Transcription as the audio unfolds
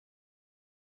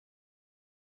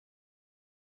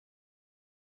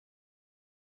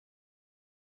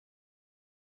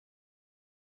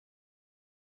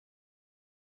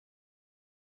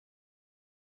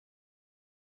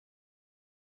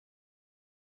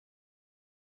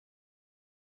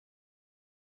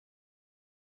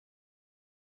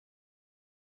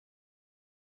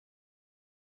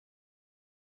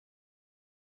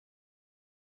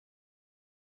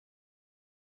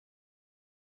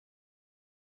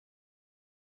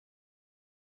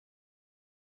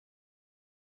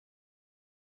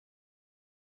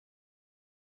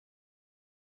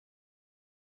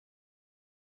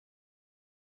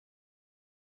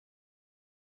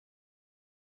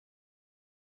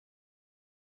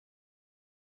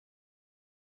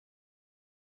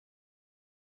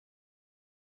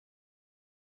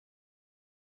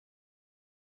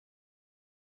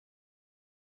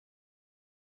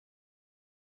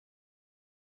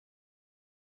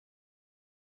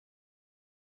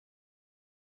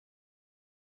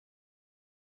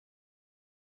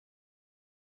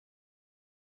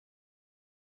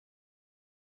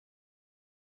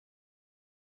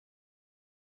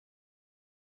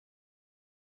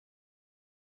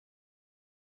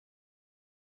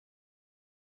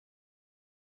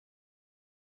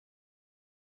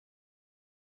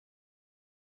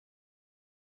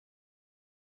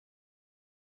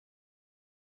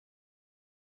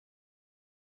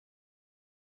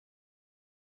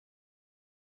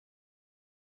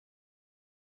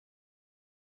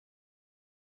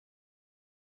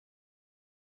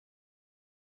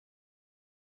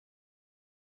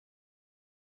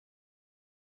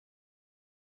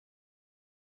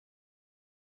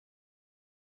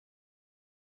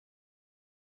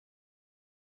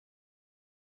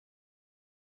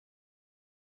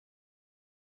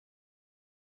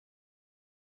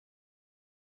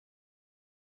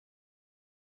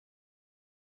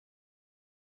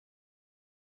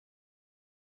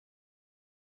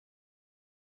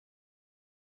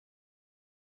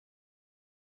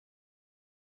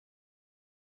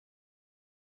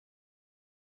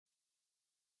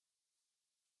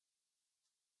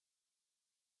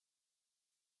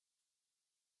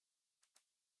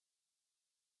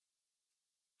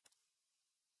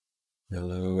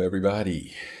Hello,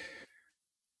 everybody.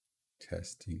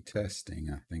 Testing, testing.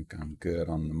 I think I'm good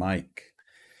on the mic.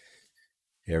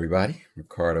 Hey, everybody.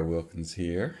 Ricardo Wilkins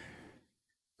here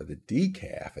for the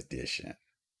Decaf edition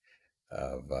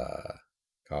of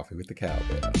Coffee with the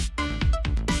Cowbell.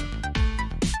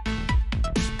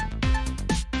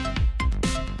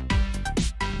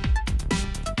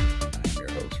 I'm your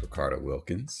host, Ricardo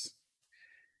Wilkins,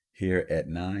 here at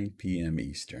 9 p.m.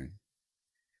 Eastern.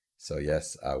 So,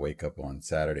 yes, I wake up on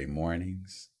Saturday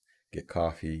mornings, get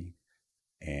coffee,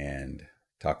 and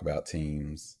talk about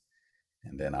teams,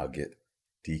 and then I'll get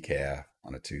decaf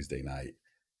on a Tuesday night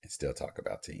and still talk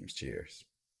about teams. Cheers.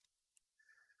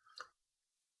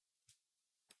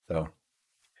 So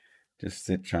just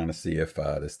trying to see if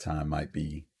this time might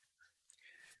be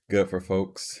good for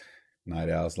folks, night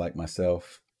owls like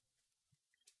myself.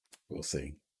 We'll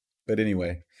see. But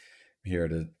anyway, I'm here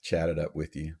to chat it up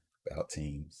with you about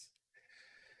teams.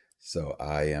 So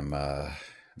I am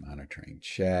monitoring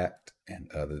chat,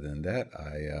 and other than that,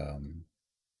 I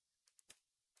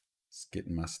just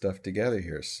getting my stuff together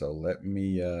here. So let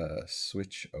me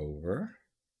switch over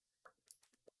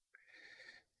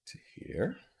to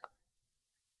here,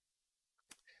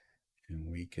 and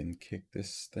we can kick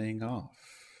this thing off.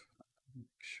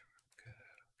 Sure.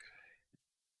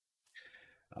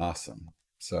 Okay. Awesome.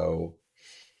 So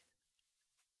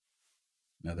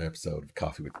another episode of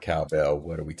Coffee with Cowbell.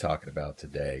 What are we talking about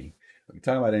today? We can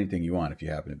talk about anything you want if you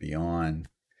happen to be on.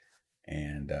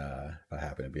 And if I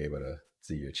happen to be able to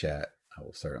see your chat, I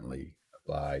will certainly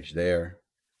oblige there.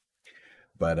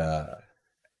 But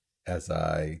as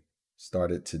I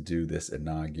started to do this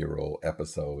inaugural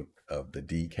episode of the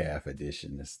Decaf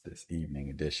edition, this evening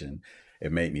edition,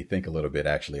 it made me think a little bit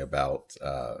actually about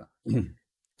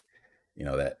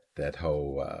that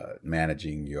whole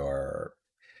managing your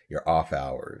off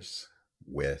hours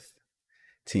with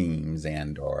Teams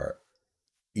and or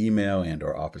email and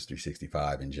or Office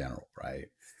 365 in general, right?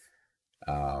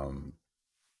 Um,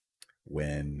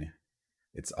 when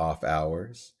it's off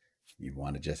hours, you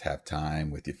want to just have time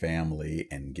with your family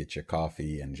and get your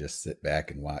coffee and just sit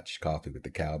back and watch Coffee with the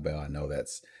Cowbell. I know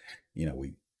that's,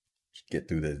 we get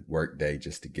through the workday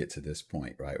just to get to this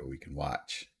point, right, where we can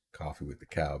watch Coffee with the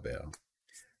Cowbell.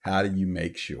 How do you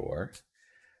make sure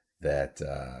that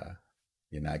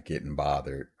you're not getting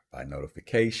bothered by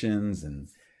notifications and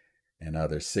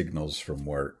other signals from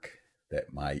work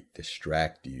that might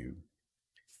distract you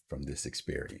from this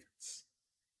experience?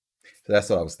 So that's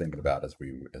what I was thinking about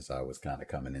as I was kind of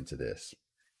coming into this.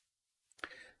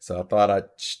 So I thought I'd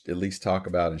at least talk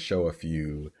about and show a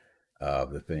few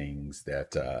of the things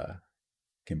that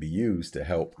can be used to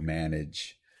help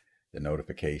manage the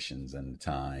notifications and the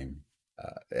time,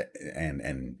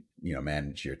 and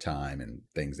manage your time and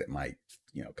things that might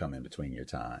come in between your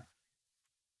time.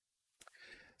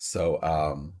 So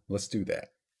let's do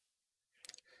that.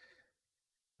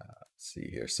 Let's see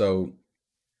here. So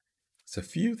it's a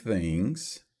few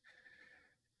things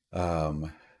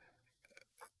that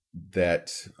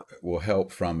will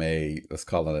help from let's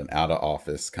call it an out of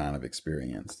office kind of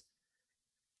experience.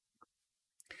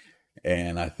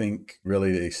 And I think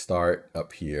really they start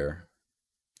up here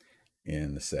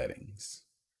in the settings.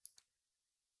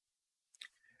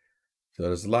 So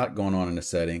there's a lot going on in the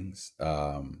settings.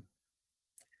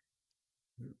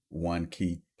 One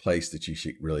key place that you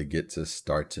should really get to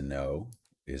start to know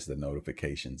is the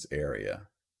notifications area.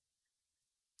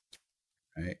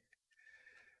 Right?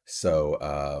 So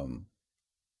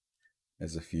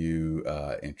there's a few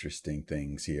interesting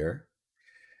things here.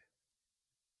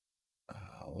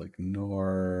 I'll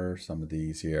ignore some of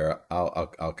these here.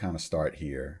 I'll kind of start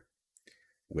here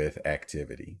with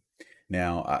activity.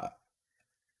 Now, I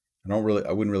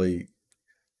wouldn't really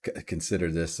consider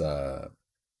this your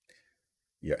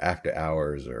after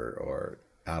hours or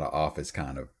out of office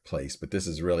kind of place, but this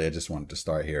is really, I just wanted to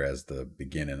start here as the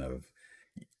beginning of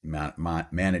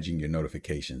managing your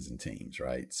notifications in Teams,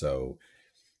 right? So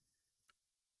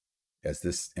as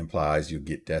this implies, you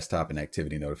get desktop and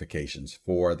activity notifications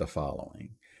for the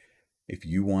following. If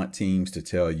you want Teams to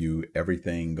tell you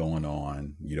everything going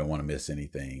on, you don't want to miss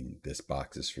anything, this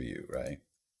box is for you, right?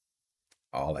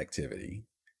 All activity,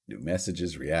 new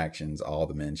messages, reactions, all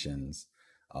the mentions,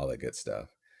 all that good stuff.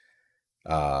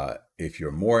 If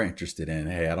you're more interested in,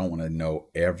 hey, I don't want to know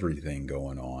everything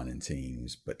going on in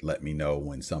Teams, but let me know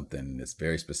when something that's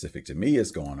very specific to me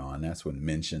is going on, that's when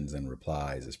mentions and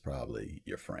replies is probably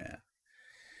your friend.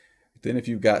 Then if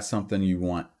you've got something you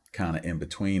want kind of in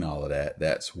between all of that,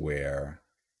 that's where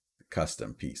the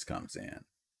custom piece comes in.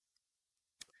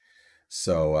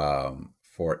 So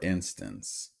for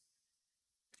instance,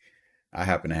 I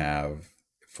happen to have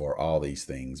for all these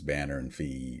things, banner and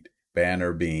feed.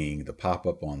 Banner being the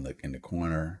pop-up in the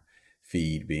corner,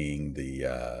 feed being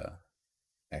the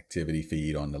activity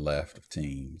feed on the left of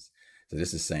Teams. So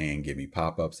this is saying give me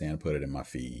pop-ups and put it in my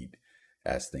feed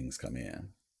as things come in.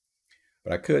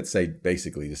 But I could say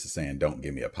basically this is saying don't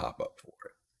give me a pop-up for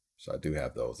it. So I do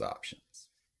have those options.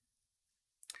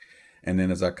 And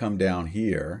then as I come down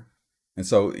here, and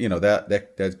so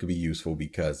that could be useful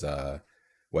because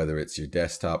whether it's your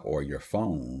desktop or your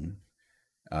phone,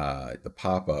 the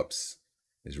pop-ups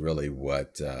is really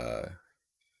what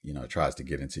tries to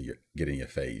get in your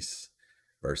face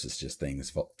versus just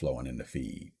things flowing in the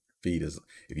feed. Feed is,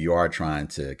 if you are trying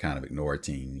to kind of ignore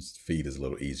Teams, feed is a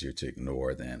little easier to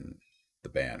ignore than the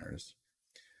banners.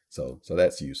 So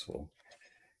that's useful.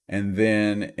 And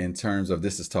then in terms of,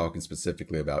 this is talking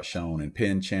specifically about shown and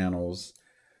pinned channels,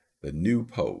 the new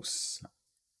posts,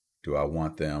 do I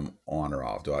want them on or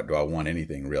off? Do I want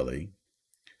anything really?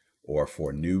 Or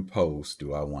for new posts,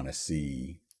 do I want to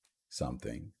see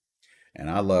something? And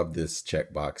I love this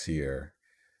checkbox here.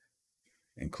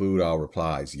 Include all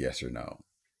replies, yes or no.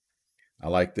 I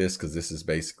like this because this is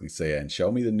basically saying,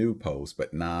 show me the new post,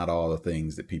 but not all the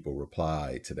things that people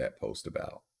reply to that post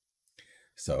about.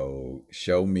 So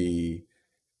show me,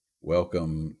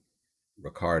 welcome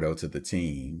Ricardo to the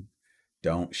team.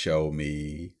 Don't show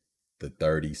me the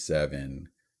 37,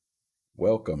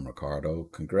 welcome Ricardo,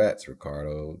 congrats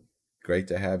Ricardo, great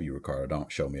to have you Ricardo.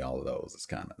 Don't show me all of those.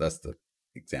 That's the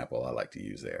example I like to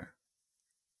use there.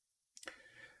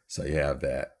 So you have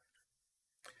that.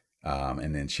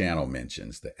 And then channel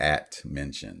mentions, the @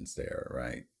 mentions there,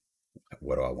 right?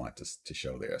 What do I want to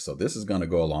show there? So this is going to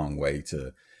go a long way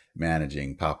to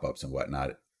managing pop-ups and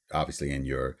whatnot, obviously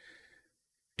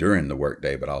during the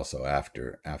workday, but also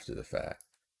after the fact.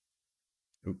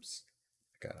 Oops,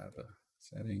 I got out of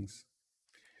settings.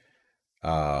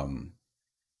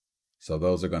 So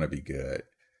those are going to be good.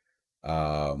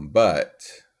 But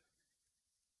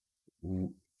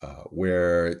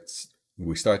where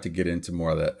we start to get into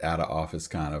more of that out of office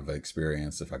kind of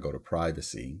experience, if I go to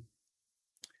privacy,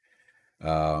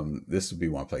 this would be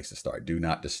one place to start. Do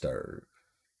not disturb.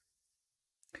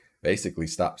 Basically,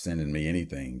 stop sending me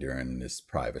anything during this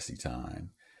privacy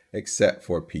time, except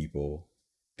for people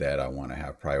that I want to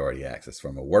have priority access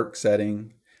from a work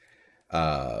setting.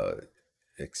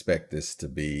 Expect this to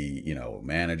be,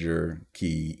 manager,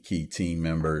 key team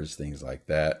members, things like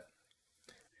that.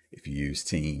 If you use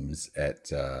Teams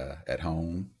at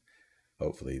home,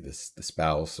 hopefully the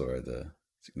spouse or the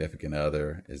significant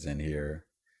other is in here.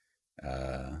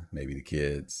 Maybe the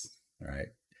kids, right?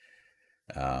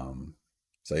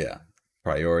 So yeah,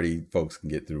 priority folks can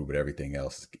get through, but everything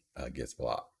else gets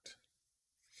blocked.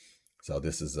 So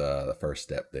this is the first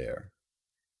step there.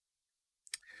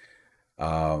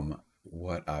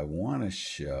 What I want to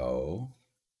show,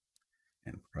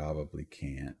 and probably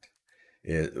can't,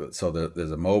 is, so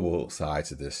there's a mobile side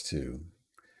to this too,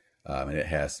 and it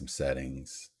has some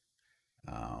settings.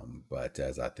 But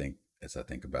as I think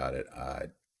about it, I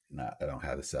don't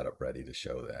have the setup ready to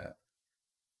show that.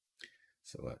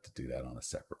 So we'll have to do that on a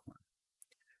separate one.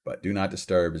 But do not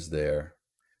disturb is there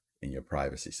in your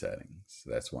privacy settings.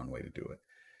 That's one way to do it.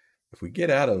 If we get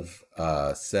out of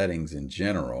settings in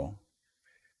general,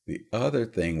 the other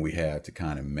thing we have to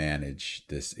kind of manage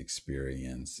this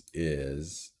experience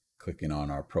is clicking on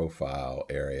our profile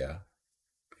area,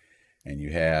 and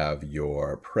you have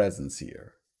your presence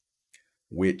here,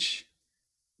 which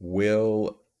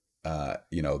will,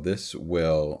 this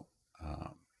will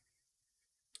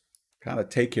kind of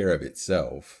take care of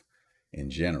itself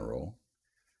in general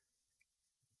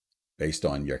based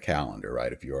on your calendar,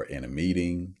 right? If you're in a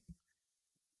meeting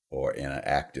or in an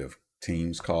active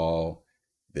Teams call,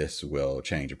 this will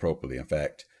change appropriately. In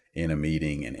fact, in a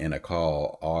meeting and in a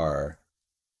call, our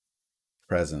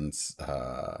presence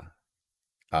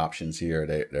options here,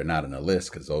 they're not in a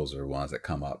list because those are ones that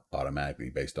come up automatically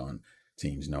based on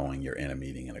Teams knowing you're in a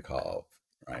meeting and a call,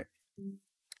 right?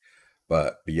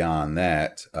 But beyond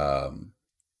that,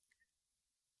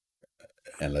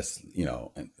 unless,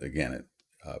 again,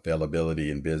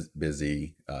 availability and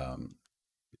busy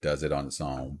does it on its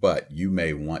own, but you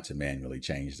may want to manually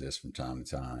change this from time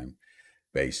to time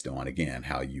based on, again,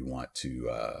 how you want to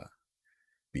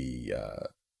be,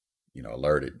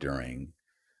 alerted during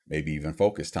maybe even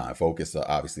focus time. Focus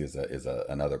obviously is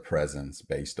another presence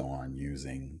based on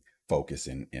using focus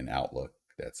in Outlook.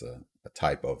 That's a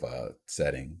type of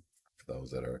setting for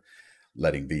those that are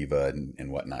letting Viva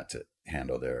and whatnot to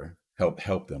handle their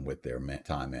help them with their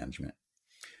time management.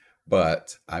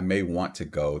 But I may want to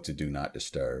go to do not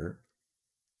disturb,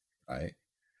 right?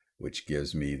 Which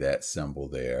gives me that symbol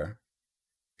there.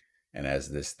 And as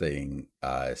this thing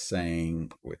is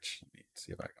saying, which let me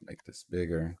see if I can make this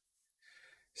bigger.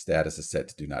 Status is set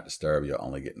to do not disturb. You'll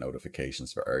only get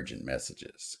notifications for urgent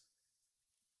messages.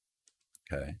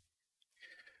 Okay.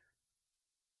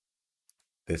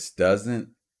 This doesn't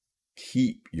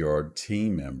keep your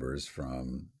team members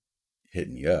from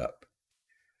hitting you up.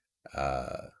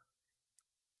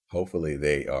 Hopefully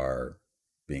they are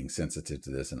being sensitive to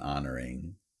this and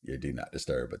honoring your do not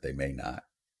disturb, but they may not.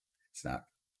 It's not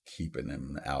keeping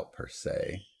them out per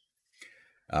se,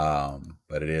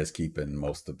 but it is keeping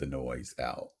most of the noise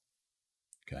out.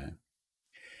 Okay.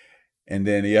 And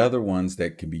then the other ones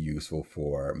that can be useful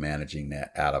for managing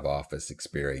that out of office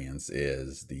experience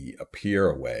is the appear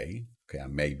away. Okay, I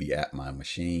may be at my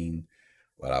machine,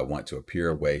 but I want to appear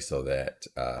away so that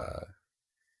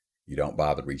you don't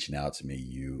bother reaching out to me.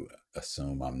 You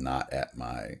assume I'm not at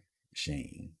my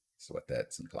machine. That's what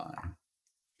that's implying.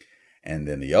 And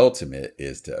then the ultimate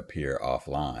is to appear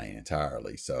offline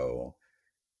entirely. So,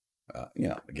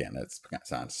 again, that's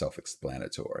sounds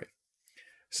self-explanatory.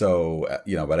 So,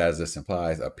 but as this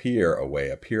implies, appear away,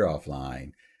 appear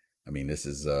offline. I mean, this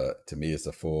is, to me, it's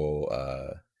a full,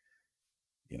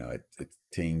 it's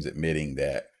teams admitting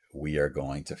that we are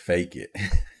going to fake it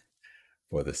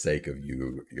for the sake of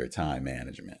your time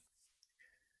management.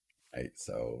 Right.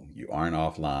 So you aren't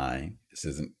offline. This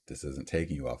isn't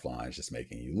taking you offline. It's just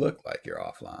making you look like you're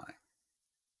offline.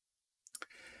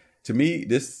 To me,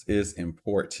 this is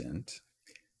important,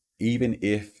 even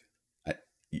if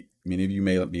many of you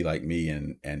may be like me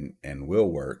and will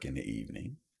work in the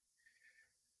evening.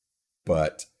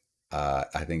 But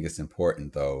I think it's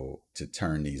important, though, to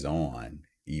turn these on,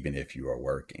 even if you are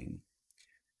working,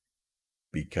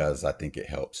 because I think it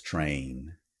helps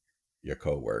train your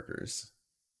coworkers,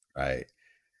 right?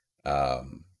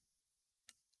 Um,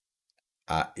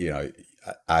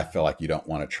 I feel like you don't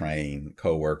want to train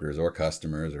coworkers or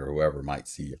customers or whoever might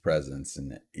see your presence in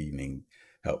the evening,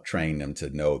 help train them to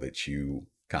know that you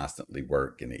constantly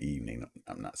work in the evening.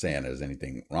 I'm not saying there's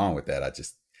anything wrong with that. I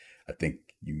think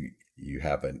you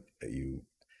have an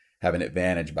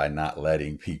advantage by not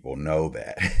letting people know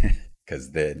that,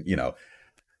 because then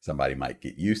somebody might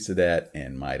get used to that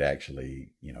and might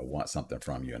actually want something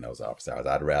from you in those office hours.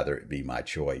 I'd rather it be my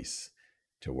choice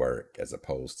to work as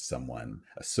opposed to someone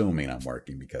assuming I'm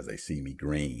working because they see me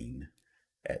green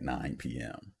at 9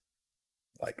 p.m.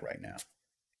 like right now.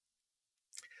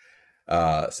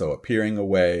 So appearing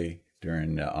away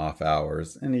during the off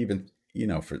hours, and even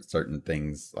for certain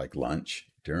things like lunch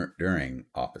during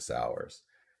office hours,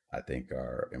 I think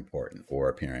are important, or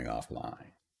appearing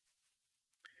offline.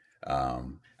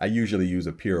 I usually use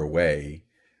appear away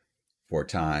for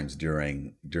times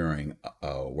during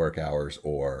work hours,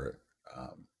 or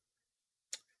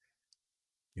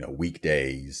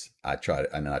weekdays. I try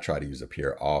to use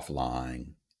appear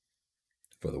offline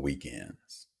for the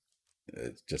weekends.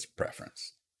 It's just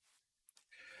preference.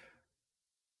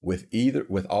 With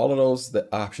all of those the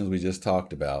options we just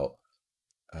talked about,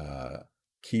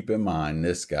 keep in mind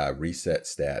this guy, reset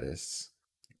status.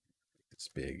 It's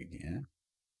big again,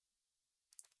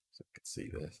 so you can see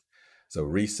this. So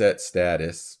reset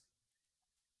status.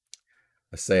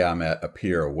 Let's say I'm at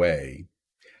appear away.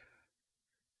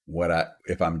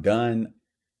 If I'm done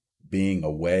being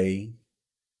away,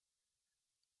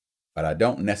 what I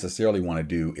don't necessarily want to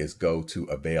do is go to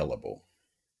available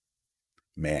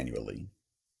manually,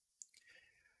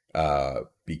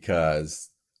 because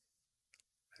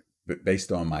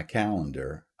based on my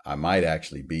calendar, I might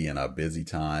actually be in a busy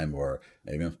time, or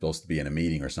maybe I'm supposed to be in a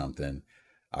meeting or something.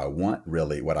 What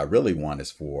I really want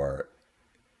is for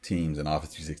Teams and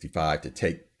Office 365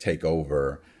 to take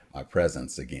over my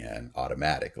presence again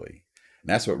automatically. And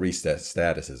that's what reset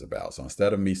status is about. So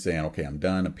instead of me saying, okay, I'm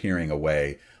done appearing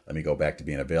away, let me go back to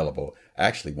being available, I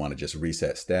actually want to just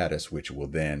reset status, which will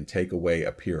then take away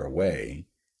appear away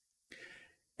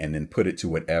and then put it to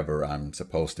whatever I'm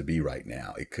supposed to be right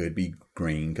now. It could be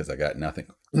green because I got nothing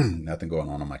going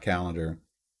on my calendar,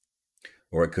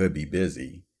 or it could be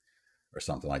busy or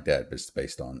something like that, just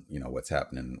based on what's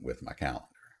happening with my calendar.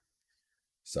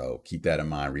 So keep that in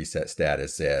mind. Reset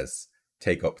status says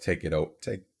take it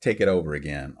over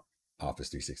again, Office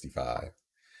 365.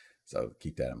 So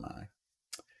keep that in mind.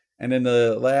 And then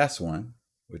the last one,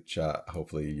 which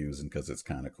hopefully you're using because it's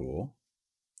kind of cool,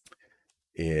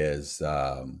 is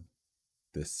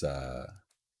this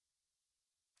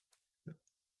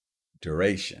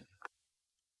duration.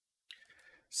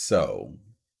 So,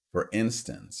 for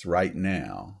instance, right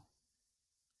now,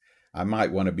 I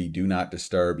might want to be do not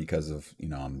disturb because of,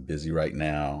 I'm busy right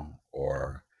now,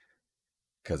 or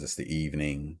because it's the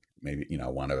evening. Maybe, I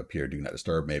want to appear do not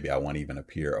disturb. Maybe I want to even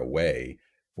appear away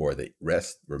for the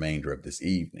remainder of this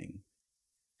evening.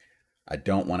 I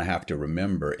don't want to have to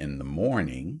remember in the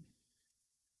morning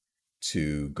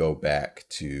to go back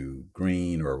to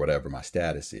green or whatever my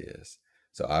status is.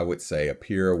 So I would say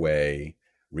appear away,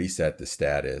 reset the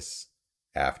status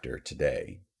after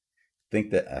today. I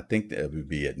think that it would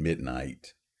be at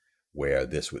midnight where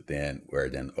then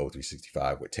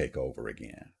O365 would take over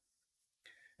again.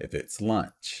 If it's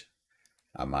lunch,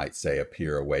 I might say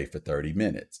appear away for 30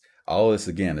 minutes. All this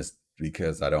again is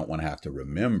because I don't want to have to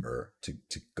remember to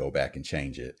go back and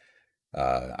change it.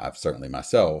 I've certainly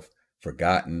myself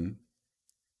forgotten,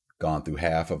 gone through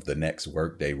half of the next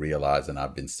workday realizing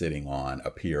I've been sitting on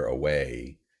appear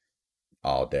away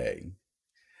all day.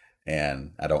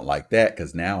 And I don't like that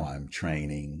because now I'm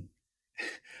training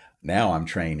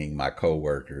my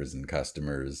coworkers and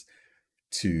customers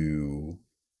to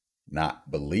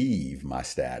not believe my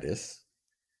status,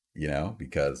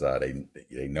 because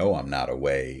they know I'm not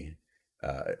away,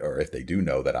 or if they do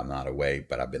know that I'm not away,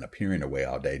 but I've been appearing away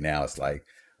all day. Now it's like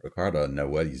Ricardo doesn't know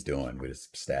what he's doing with his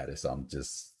status. I'm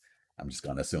just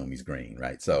going to assume he's green,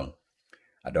 right? So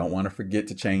I don't want to forget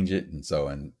to change it, and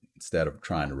so instead of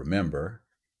trying to remember,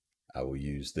 I will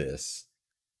use this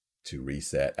to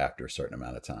reset after a certain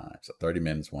amount of time. So 30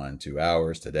 minutes, 2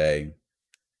 hours today.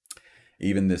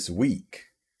 Even this week,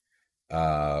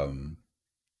 say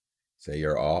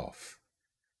you're off,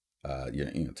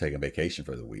 taking vacation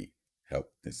for the week.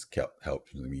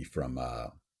 Helps me from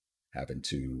having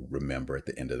to remember at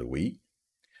the end of the week.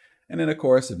 And then, of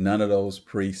course, if none of those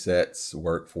presets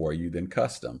work for you, then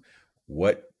custom.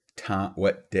 What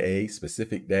day,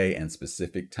 specific day and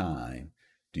specific time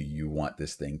do you want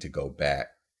this thing to go back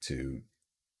to,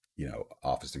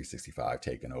 Office 365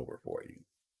 taking over for you?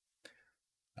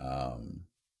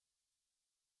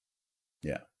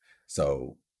 Yeah.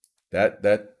 So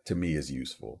that to me is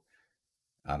useful.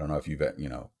 I don't know if you've,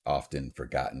 often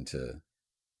forgotten to,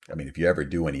 if you ever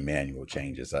do any manual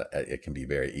changes, it can be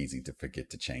very easy to forget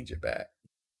to change it back.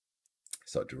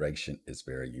 So duration is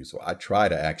very useful. I try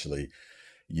to actually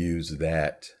use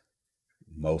that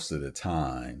most of the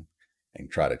time and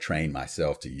try to train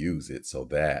myself to use it so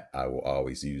that I will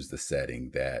always use the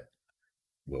setting that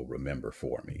will remember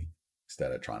for me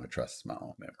instead of trying to trust my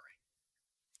own memory.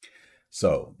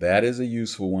 So that is a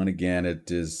useful one. Again, it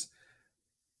is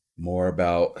more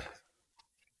about,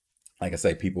 like I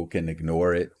say, people can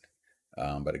ignore it.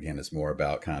 But again, it's more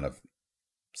about kind of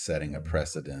setting a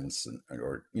precedence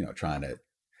or, trying to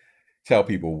tell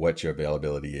people what your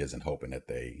availability is and hoping that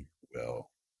they will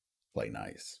play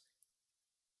nice.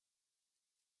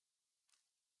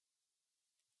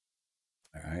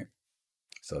 All right.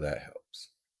 So that helps.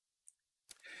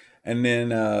 And then,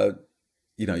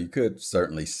 you could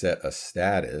certainly set a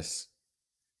status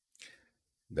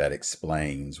that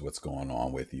explains what's going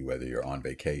on with you, whether you're on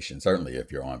vacation. Certainly,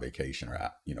 if you're on vacation or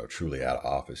out, truly out of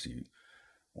office, you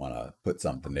want to put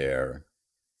something there.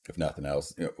 If nothing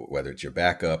else, whether it's your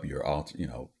backup, your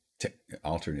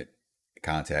alternate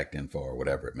contact info, or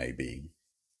whatever it may be.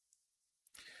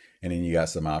 And then you got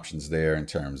some options there in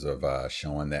terms of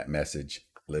showing that message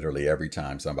literally every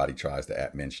time somebody tries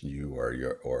to mention you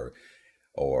or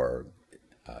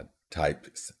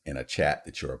types in a chat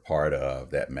that you're a part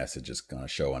of. That message is going to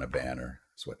show on a banner.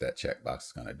 That's what that checkbox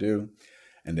is going to do.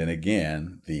 And then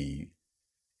again, the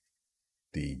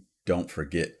don't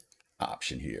forget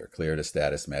option here, clear the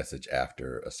status message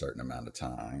after a certain amount of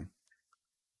time.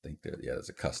 I think there's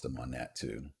a custom on that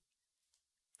too.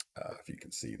 If you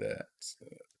can see that,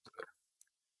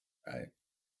 right?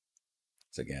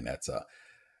 So again, that's a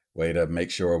way to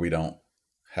make sure we don't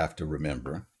have to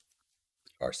remember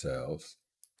ourselves.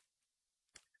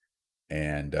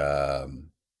 And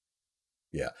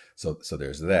yeah, so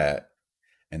there's that.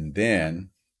 And then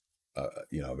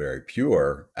very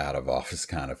pure out of office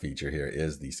kind of feature here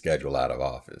is the schedule out of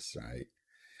office, right?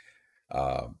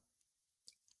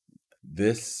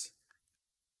 This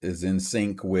is in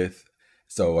sync with,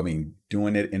 so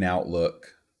doing it in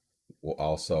Outlook will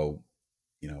also,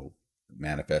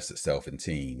 manifest itself in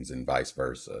Teams and vice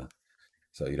versa.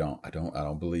 So I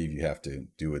don't believe you have to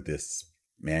do this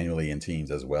manually in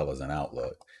Teams as well as in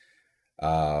Outlook.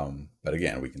 But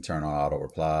again, we can turn on auto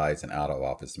replies and out of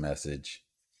office message.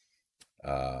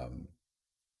 Oh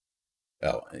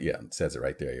yeah, it says it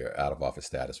right there. Your out of office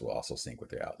status will also sync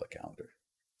with your Outlook calendar.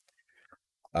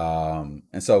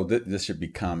 And so this should be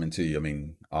common to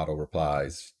you. Auto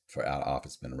replies for out of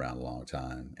office been around a long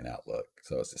time in Outlook,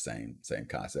 so it's the same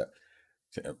concept.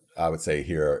 I would say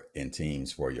here in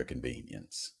Teams for your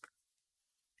convenience.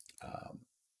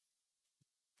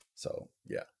 So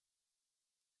yeah.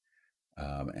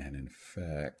 And in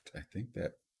fact, I think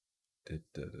that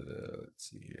Let's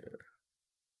see here.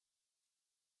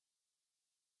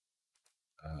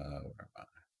 Where am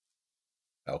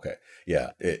I? Okay.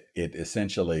 Yeah. It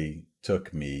essentially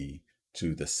took me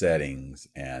to the settings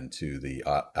and to the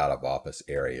out of office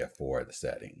area for the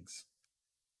settings.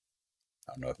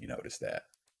 I don't know if you noticed that,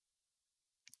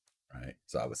 right?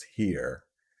 So I was here.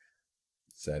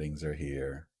 Settings are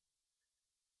here.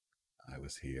 I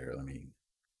was here. Let me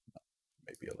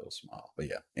maybe a little small, but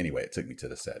yeah. Anyway, it took me to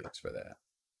the settings for that.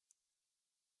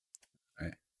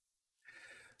 Right.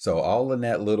 So all in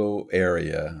that little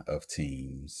area of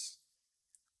Teams,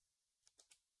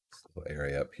 this little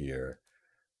area up here.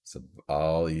 So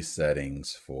all these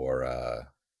settings for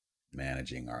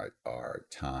managing our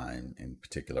time, in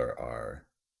particular our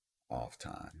off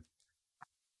time.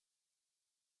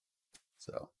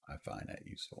 So I find that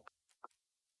useful.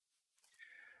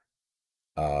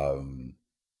 In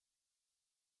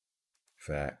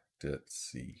fact, let's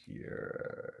see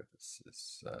here. This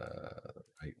is the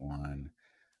right one.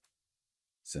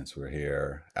 Since we're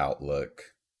here, Outlook.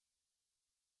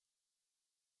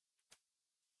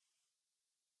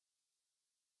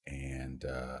 And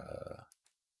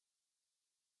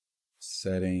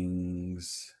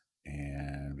settings,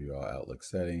 and view all Outlook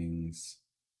settings.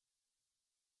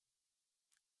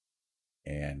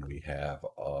 And we have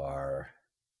our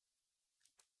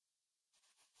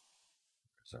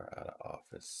out of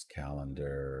office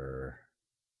calendar.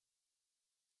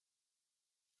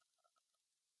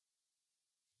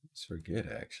 Let's forget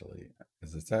actually,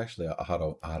 because it's actually an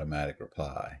automatic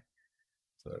reply.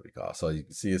 So what we call. So you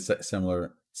can see it's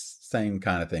similar, same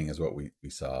kind of thing as what we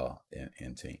saw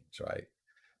in Teams, right?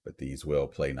 But these will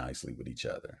play nicely with each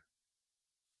other.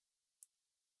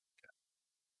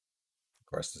 Of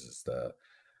course, this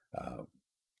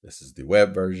is the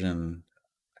web version.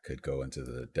 I could go into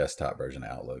the desktop version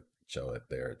of Outlook, show it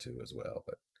there too as well,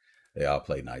 but they all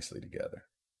play nicely together.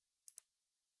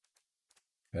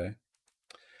 Okay.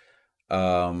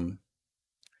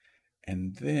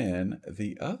 And then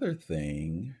the other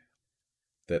thing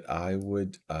that I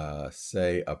would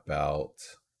say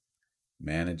about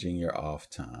managing your off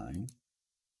time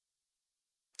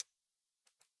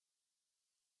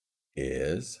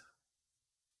is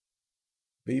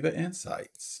Viva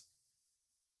Insights.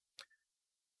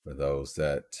 For those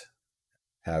that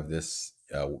have this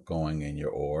going in your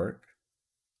org,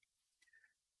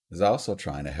 is also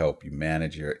trying to help you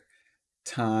manage your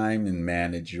time and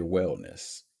manage your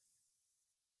wellness.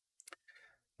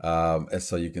 And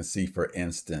so you can see, for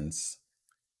instance,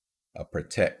 a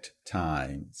protect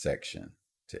time section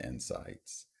to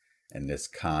Insights, and this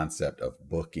concept of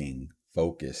booking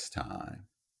focus time.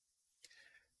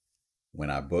 When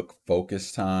I book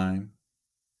focus time,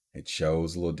 it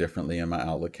shows a little differently in my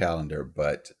Outlook calendar,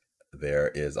 but there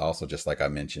is also, just like I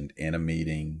mentioned, in a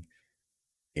meeting,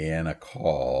 in a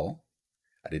call.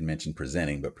 I didn't mention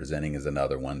presenting, but presenting is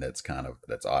another one that's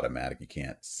that's automatic. You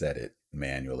can't set it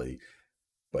manually,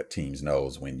 but Teams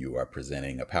knows when you are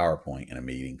presenting a PowerPoint in a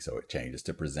meeting, so it changes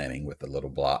to presenting with a little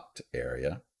blocked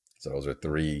area. So those are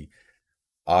three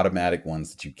automatic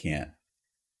ones that you can't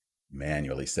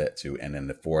manually set to. And then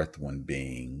the fourth one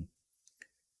being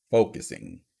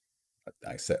focusing.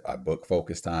 I book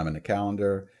focus time in the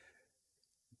calendar.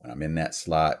 When I'm in that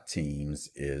slot, Teams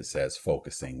says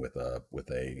focusing with a what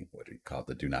do you call it,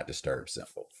 the do not disturb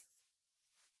symbol.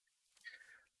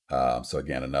 So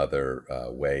again, another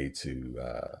way to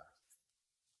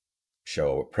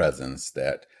show a presence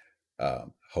that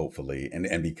hopefully,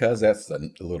 and because that's a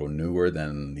little newer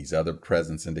than these other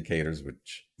presence indicators,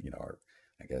 which are,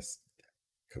 I guess,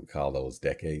 could we call those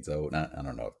decades old? I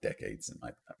don't know if decades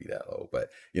might not be that old, but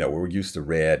we're used to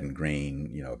red and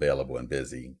green, available and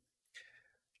busy.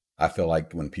 I feel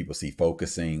like when people see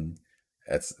focusing,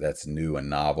 that's new and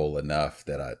novel enough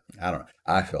that I don't know.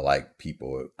 I feel like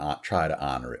people try to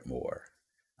honor it more.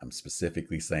 I'm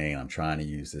specifically saying I'm trying to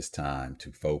use this time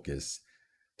to focus,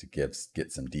 to get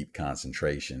some deep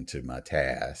concentration to my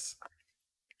task.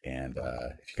 And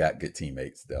if you got good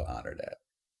teammates, they'll honor that.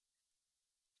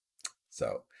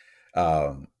 So,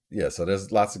 yeah, so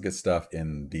there's lots of good stuff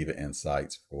in Viva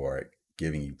Insights for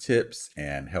giving you tips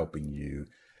and helping you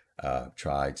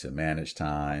try to manage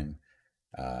time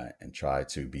and try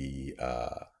to be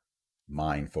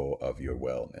mindful of your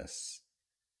wellness.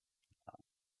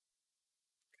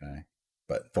 Okay.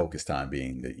 But focus time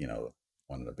being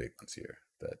one of the big ones here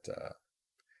that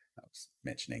I was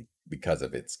mentioning because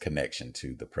of its connection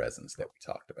to the presence that we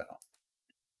talked about.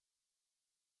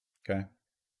 Okay.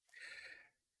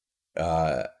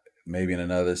 Maybe in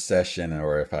another session,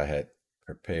 or if I had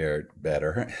prepared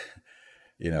better,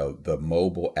 the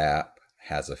mobile app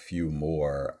has a few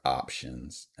more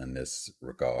options in this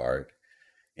regard,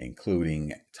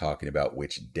 including talking about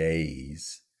which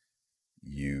days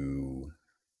you,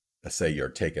 let's say you're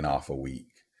taking off a week.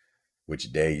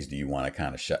 Which days do you want to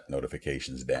kind of shut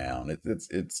notifications down?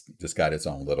 It's just got its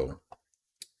own little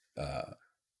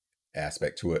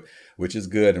aspect to it, which is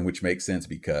good and which makes sense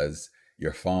because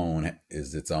your phone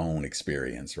is its own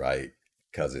experience, right?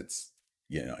 Because it's,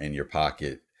 in your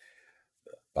pocket,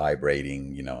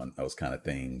 vibrating, and those kind of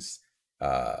things.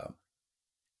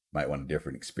 Might want a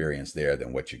different experience there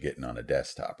than what you're getting on a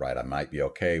desktop, right? I might be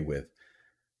okay with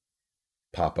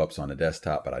pop-ups on the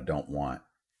desktop, but I don't want,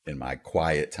 in my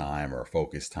quiet time or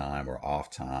focus time or off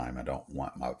time, I don't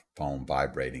want my phone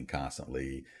vibrating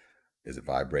constantly. Is it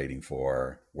vibrating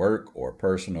for work or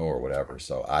personal or whatever?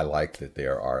 So I like that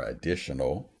there are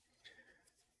additional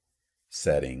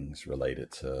settings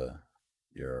related to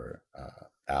your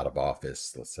out of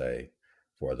office, let's say,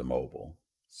 for the mobile.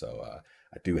 So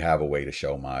I do have a way to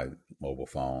show my mobile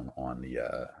phone on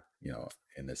the,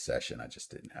 in this session. I just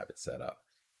didn't have it set up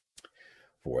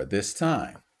for this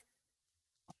time.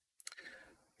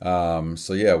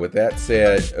 So yeah, with that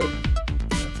said, that's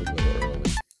a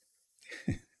little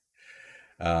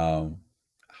early.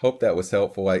 Hope that was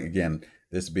helpful. Again,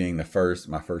 this being my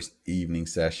first evening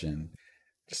session,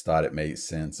 just thought it made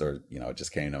sense, or it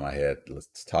just came to my head.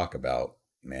 Let's talk about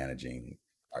managing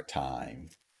our time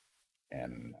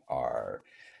and our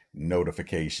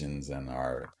notifications and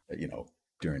our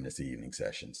during this evening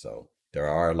session. So there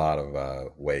are a lot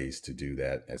of ways to do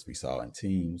that, as we saw in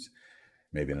Teams.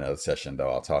 Maybe in another session,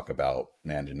 though, I'll talk about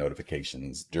managing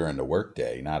notifications during the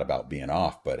workday, not about being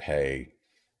off, but hey,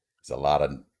 there's a lot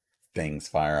of things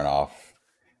firing off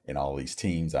in all these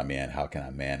teams I'm in. How can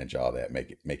I manage all that?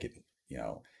 Make it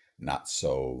not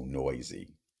so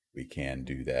noisy. We can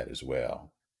do that as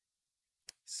well.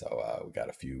 So we got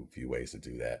a few ways to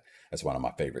do that. That's one of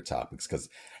my favorite topics, because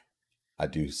I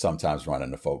do sometimes run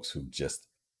into folks who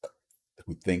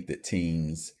think that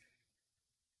teams,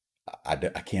 I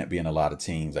can't be in a lot of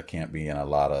teams. I can't be in a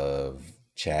lot of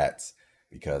chats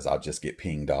because I'll just get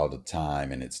pinged all the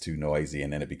time and it's too noisy,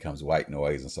 and then it becomes white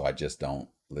noise. And so I just don't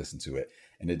listen to it.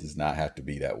 And it does not have to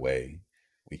be that way.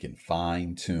 We can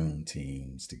fine tune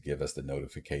Teams to give us the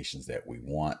notifications that we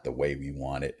want, the way we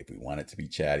want it. If we want it to be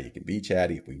chatty, it can be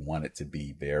chatty. If we want it to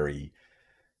be very,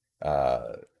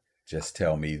 just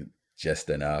tell me just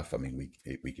enough, I mean,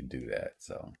 we can do that.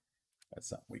 So that's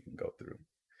something we can go through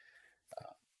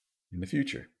in the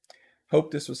future.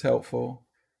 Hope this was helpful.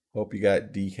 Hope you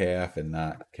got decaf and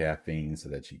not caffeine so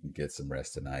that you can get some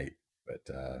rest tonight. But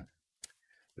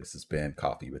this has been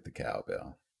Coffee with the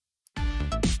Cowbell.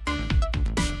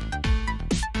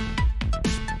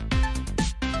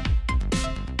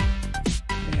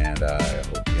 And I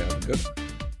hope you have a good one.